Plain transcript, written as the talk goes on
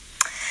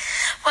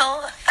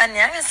Well,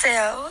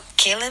 안녕하세요.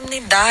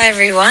 Kailimnida,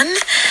 everyone.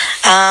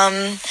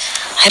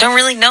 I don't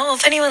really know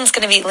if anyone's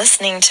going to be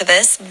listening to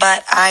this,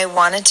 but I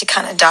wanted to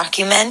kind of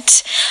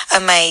document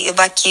my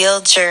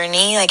Ibakil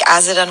journey, like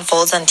as it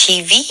unfolds on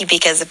TV,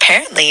 because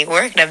apparently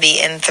we're going to be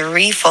in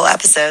 3 full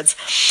episodes,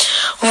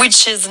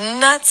 which is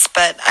nuts.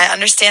 But I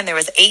understand there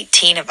was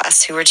 18 of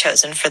us who were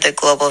chosen for the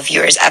global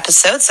viewers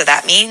episode, so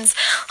that means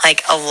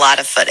like a lot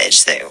of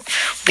footage that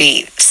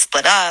we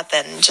split up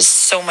and just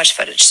so much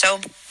footage.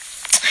 So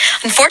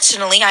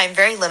unfortunately, I'm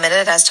very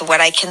limited as to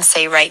what I can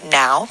say right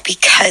now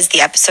because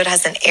the episode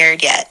hasn't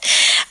aired yet.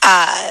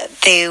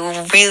 They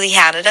really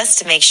hounded us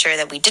to make sure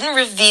that we didn't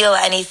reveal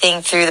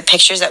anything through the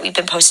pictures that we've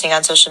been posting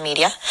on social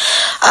media.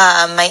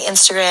 My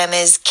Instagram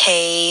is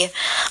K_Palms,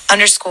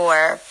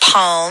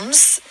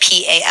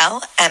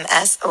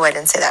 P-A-L-M-S. Oh, I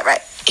didn't say that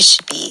right. It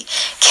should be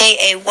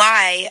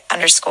KAY_PALMS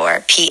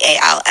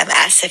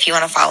if you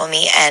want to follow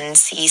me and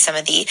see some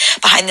of the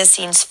behind the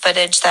scenes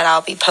footage that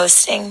I'll be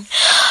posting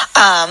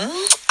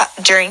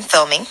during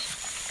filming.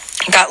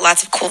 Got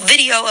lots of cool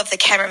video of the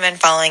cameramen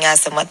following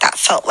us and what that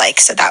felt like.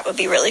 So that would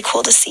be really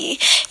cool to see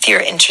if you're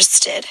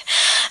interested.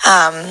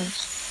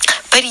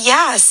 But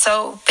yeah,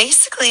 so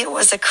basically it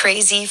was a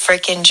crazy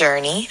freaking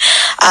journey.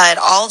 It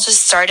all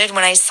just started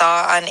when I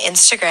saw on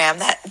Instagram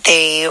that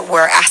they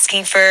were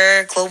asking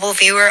for global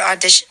viewer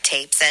audition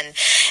tapes. And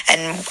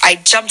I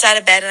jumped out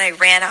of bed and I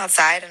ran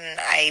outside and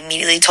I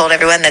immediately told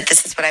everyone that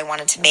this is what I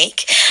wanted to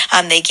make.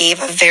 They gave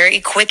a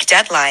very quick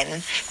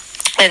deadline.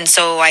 And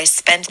so I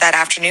spent that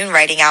afternoon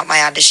writing out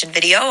my audition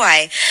video.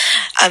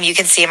 You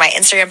can see in my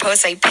Instagram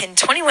post, I pinned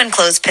 21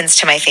 clothespins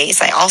to my face.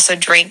 I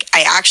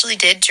actually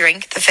did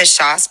drink the fish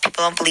sauce.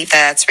 People don't believe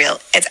that that's real.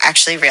 It's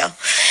actually real.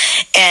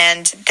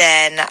 And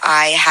then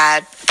I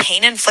had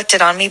pain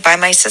inflicted on me by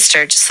my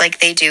sister, just like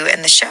they do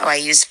in the show. I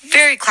used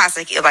very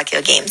classic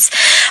Ibakil games.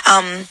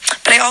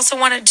 But I also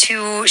wanted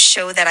to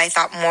show that I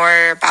thought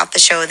more about the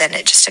show than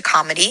it just a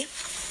comedy.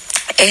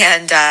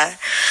 And I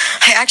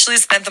actually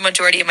spent the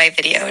majority of my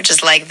video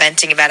just like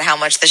venting about how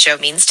much the show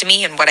means to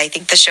me and what I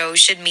think the show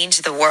should mean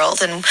to the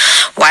world and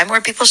why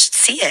more people should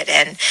see it.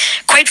 And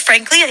quite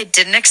frankly, I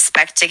didn't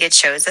expect to get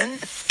chosen.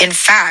 In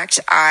fact,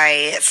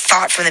 I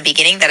thought from the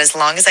beginning that as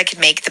long as I could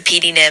make the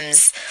PD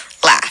Nims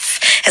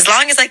laugh, as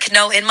long as I could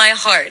know in my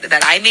heart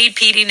that I made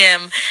PD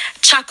Nim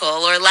chuckle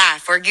or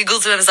laugh or giggle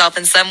to himself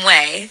in some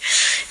way,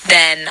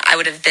 then I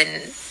would have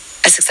been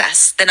a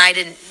success. Then I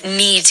didn't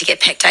need to get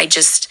picked. I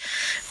just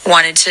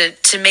wanted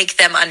to make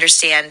them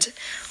understand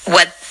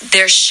what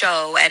their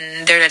show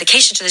and their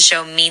dedication to the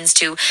show means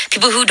to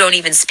people who don't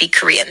even speak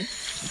Korean.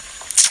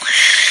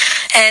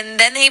 And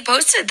then they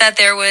posted that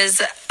there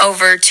was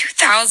over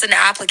 2,000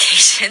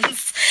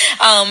 applications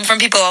from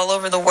people all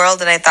over the world.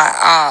 And I thought,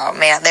 oh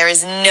man, there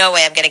is no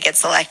way I'm going to get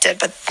selected.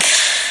 But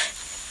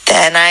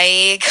then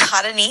I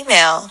got an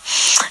email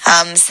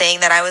saying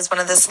that I was one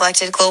of the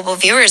selected global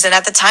viewers. And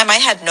at the time, I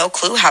had no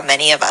clue how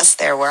many of us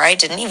there were. I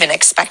didn't even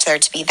expect there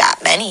to be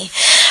that many.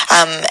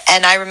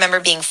 And I remember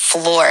being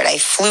floored. I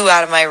flew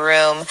out of my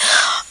room,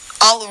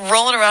 all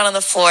rolling around on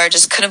the floor,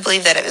 just couldn't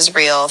believe that it was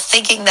real,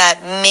 thinking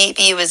that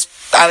maybe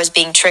I was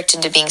being tricked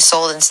into being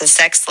sold into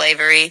sex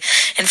slavery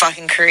in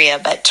fucking Korea.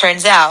 But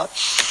turns out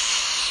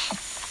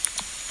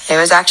it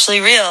was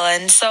actually real.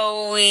 And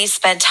so we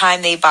spent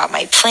time. They bought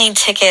my plane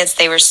tickets.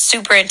 They were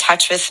super in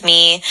touch with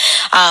me.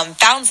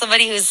 Found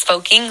somebody who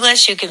spoke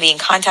English who could be in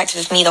contact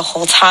with me the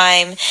whole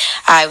time.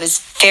 I was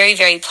very,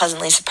 very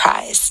pleasantly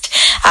surprised.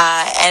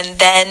 And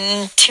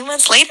then 2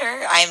 months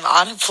later, I'm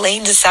on a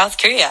plane to South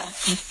Korea.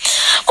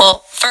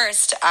 Well,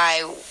 first,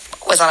 I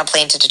was on a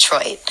plane to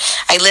Detroit.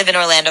 I live in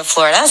Orlando,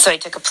 Florida, so I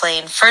took a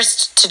plane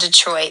first to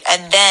Detroit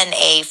and then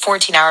a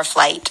 14-hour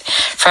flight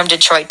from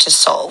Detroit to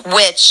Seoul,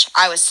 which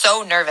I was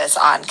so nervous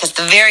on because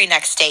the very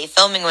next day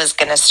filming was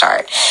going to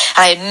start.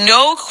 I had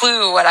no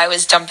clue what I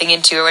was jumping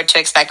into or what to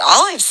expect.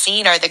 All I've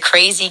seen are the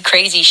crazy,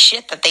 crazy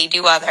shit that they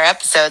do on their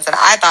episodes, and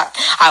I thought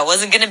I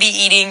wasn't going to be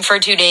eating for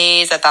 2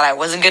 days. I thought I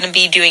wasn't going to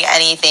be doing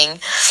anything.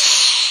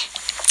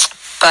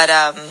 But,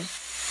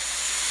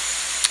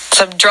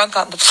 so I'm drunk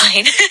on the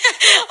plane.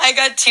 I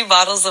got 2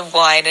 bottles of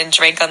wine and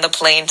drank on the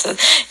plane to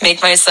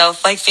make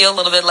myself feel a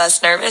little bit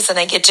less nervous. And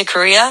I get to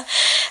Korea.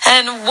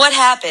 And what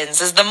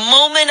happens is the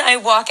moment I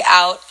walk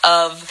out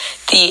of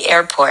the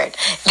airport,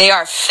 they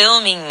are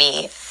filming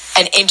me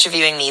and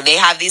interviewing me. They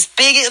have these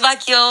big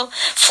Ibakil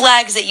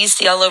flags that you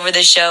see all over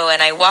the show,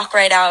 and I walk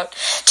right out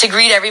to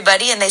greet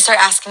everybody, and they start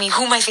asking me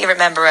who my favorite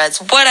member is,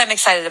 what I'm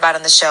excited about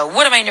on the show,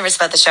 what am I nervous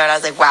about the show, and I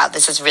was like, wow,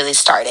 this is really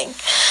starting.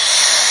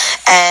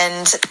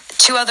 And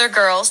 3 other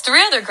girls,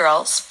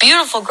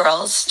 beautiful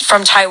girls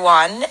from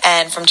Taiwan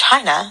and from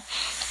China.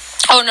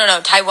 Oh, no,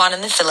 Taiwan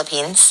and the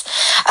Philippines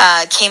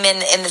came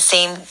in the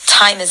same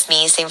time as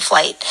me, same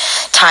flight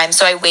time.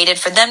 So I waited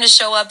for them to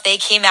show up. They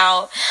came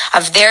out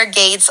of their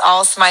gates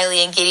all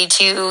smiley and giddy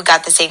too,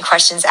 got the same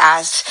questions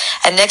asked.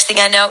 And next thing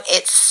I know,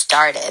 it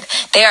started.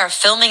 They are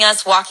filming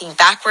us walking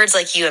backwards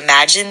like you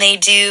imagine they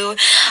do.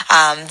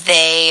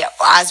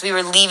 As we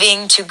were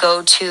leaving to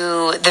go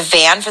to the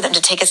van for them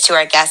to take us to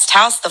our guest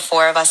house, the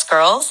 4 of us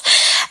girls,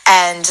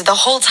 And the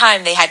whole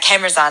time they had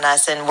cameras on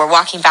us and we're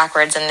walking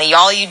backwards, and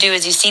all you do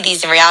is you see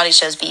these in reality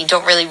shows, but you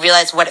don't really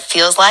realize what it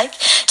feels like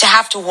to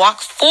have to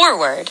walk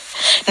forward,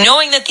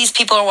 knowing that these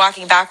people are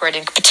walking backward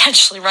and could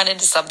potentially run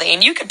into something,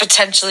 and you could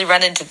potentially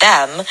run into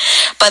them,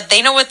 but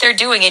they know what they're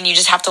doing, and you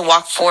just have to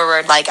walk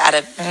forward like at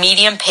a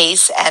medium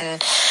pace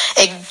and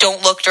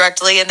don't look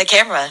directly in the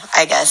camera,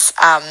 I guess.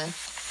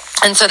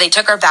 And so they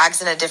took our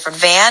bags in a different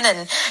van,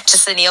 and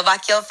just in Neil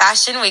Bacchio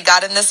fashion, we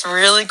got in this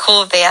really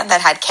cool van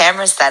that had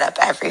cameras set up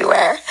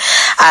everywhere,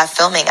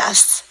 filming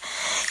us.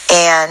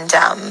 And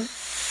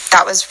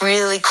that was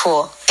really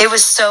cool. It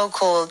was so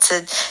cool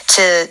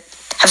to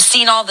have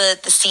seen all the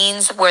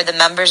scenes where the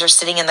members are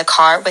sitting in the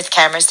car with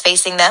cameras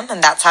facing them,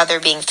 and that's how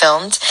they're being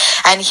filmed.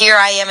 And here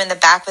I am in the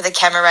back with a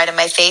camera right in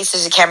my face.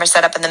 There's a camera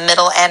set up in the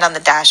middle and on the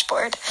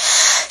dashboard.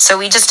 So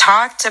we just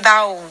talked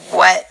about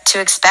what to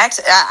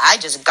expect. I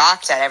just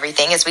gawked at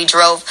everything as we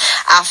drove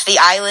off the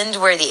island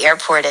where the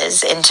airport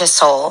is into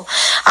Seoul.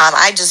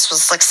 I just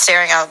was like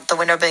staring out the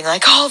window being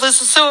like, oh,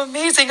 this is so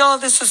amazing. Oh,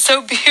 this is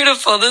so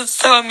beautiful. This is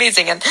so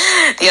amazing. And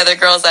the other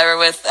girls I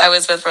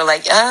was with were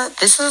like,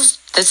 this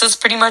is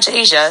pretty much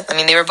Asia. I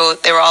mean, they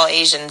were all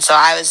Asian. So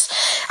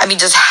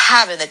just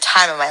having the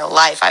time of my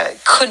life. I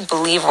couldn't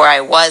believe where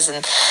I was.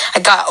 And I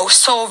got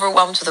so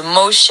overwhelmed with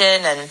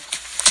emotion, and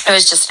it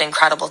was just an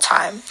incredible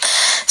time.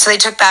 So they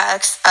took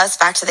us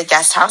back to the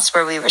guest house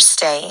where we were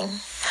staying.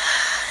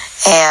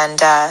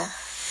 And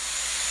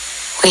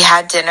we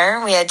had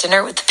dinner. We had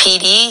dinner with the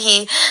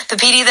PD. The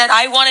PD that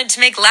I wanted to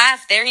make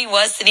laugh, there he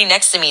was sitting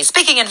next to me,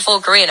 speaking in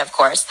full Korean, of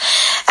course.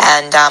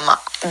 And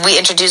we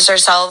introduced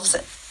ourselves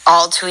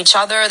all to each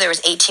other. There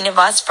was 18 of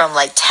us from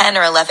like 10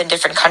 or 11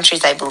 different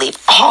countries, I believe,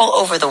 all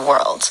over the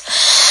world.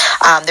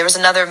 There was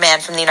another man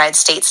from the United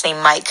States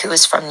named Mike who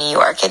was from New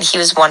York, and he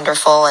was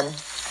wonderful. And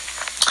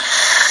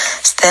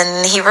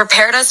then he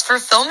prepared us for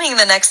filming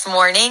the next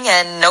morning,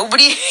 and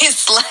nobody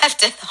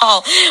slept at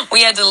all.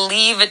 We had to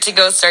leave to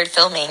go start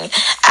filming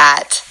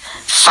at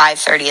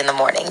 5:30 in the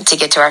morning to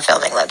get to our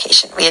filming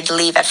location. We had to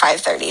leave at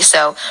 5:30.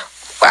 So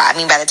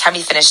by the time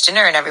we finished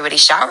dinner and everybody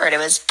showered, it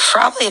was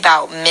probably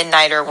about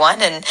midnight or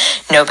 1, and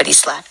nobody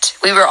slept.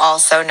 We were all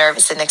so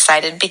nervous and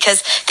excited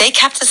because they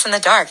kept us in the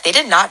dark. They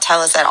did not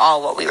tell us at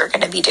all what we were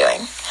going to be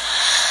doing.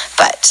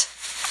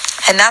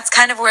 And that's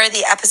kind of where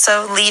the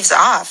episode leaves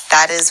off.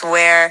 That is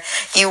where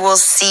you will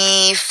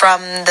see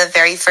from the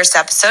very first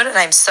episode. And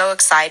I'm so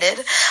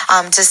excited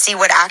to see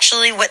what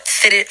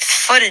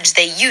footage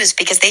they use,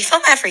 because they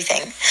film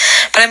everything.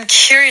 But I'm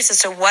curious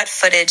as to what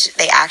footage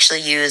they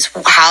actually use,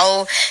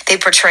 how they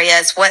portray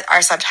us, what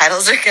our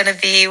subtitles are going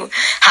to be,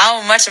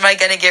 how much am I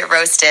going to get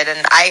roasted.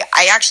 And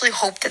I actually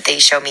hope that they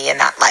show me in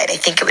that light. I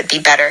think it would be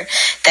better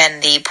than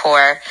the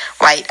poor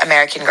white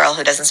American girl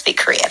who doesn't speak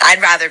Korean.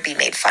 I'd rather be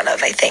made fun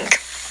of, I think.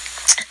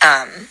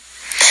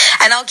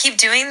 And I'll keep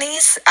doing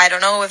these. I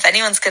don't know if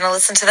anyone's going to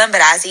listen to them,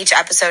 but as each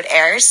episode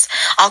airs,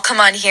 I'll come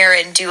on here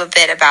and do a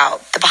bit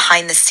about the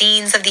behind the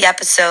scenes of the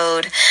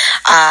episode,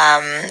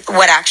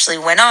 what actually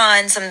went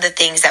on, some of the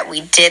things that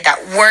we did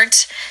that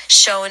weren't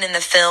shown in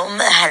the film,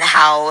 and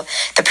how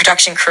the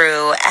production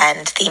crew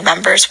and the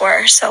members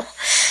were. So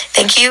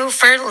thank you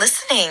for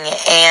listening.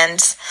 And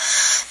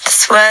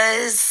this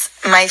was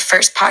my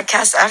first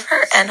podcast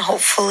ever, and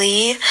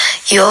hopefully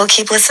you'll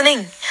keep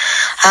listening.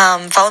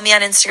 Follow me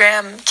on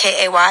Instagram,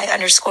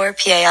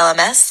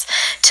 KAY_PALMS,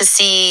 to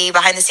see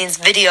behind the scenes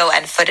video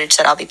and footage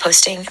that I'll be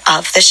posting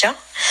of the show.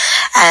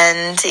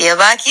 And Neil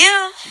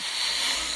Bacchio.